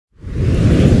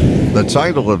The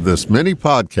title of this mini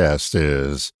podcast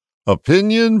is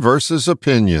Opinion versus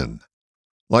Opinion.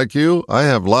 Like you, I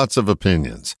have lots of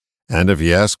opinions, and if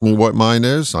you ask me what mine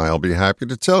is, I'll be happy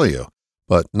to tell you,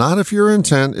 but not if your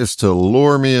intent is to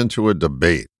lure me into a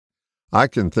debate. I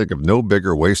can think of no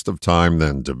bigger waste of time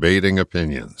than debating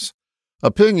opinions.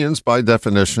 Opinions, by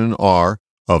definition, are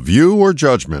a view or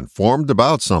judgment formed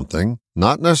about something,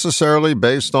 not necessarily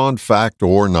based on fact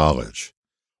or knowledge.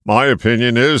 My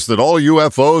opinion is that all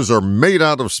UFOs are made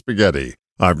out of spaghetti.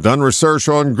 I've done research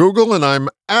on Google, and I'm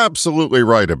absolutely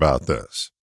right about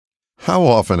this. How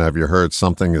often have you heard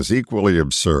something as equally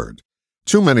absurd?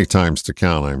 Too many times to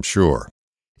count, I'm sure.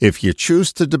 If you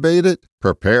choose to debate it,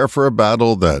 prepare for a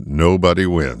battle that nobody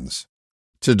wins.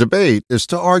 To debate is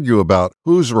to argue about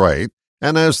who's right,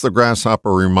 and as the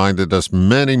grasshopper reminded us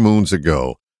many moons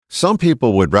ago, some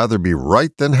people would rather be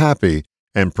right than happy,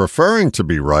 and preferring to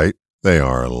be right, they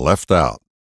are left out.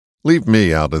 Leave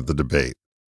me out of the debate.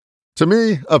 To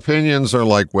me, opinions are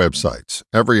like websites.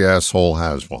 Every asshole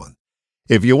has one.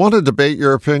 If you want to debate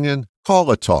your opinion,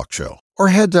 call a talk show or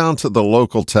head down to the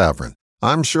local tavern.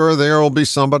 I'm sure there will be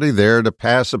somebody there to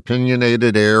pass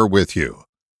opinionated air with you.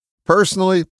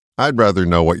 Personally, I'd rather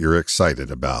know what you're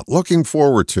excited about, looking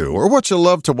forward to, or what you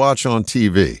love to watch on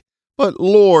TV. But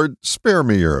Lord, spare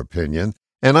me your opinion,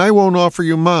 and I won't offer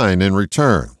you mine in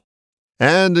return.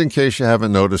 And in case you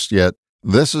haven't noticed yet,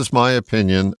 this is my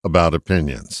opinion about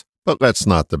opinions. But let's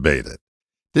not debate it.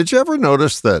 Did you ever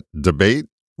notice that debate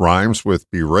rhymes with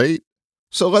berate?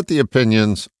 So let the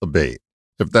opinions abate,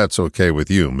 if that's okay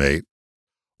with you, mate.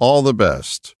 All the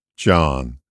best,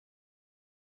 John.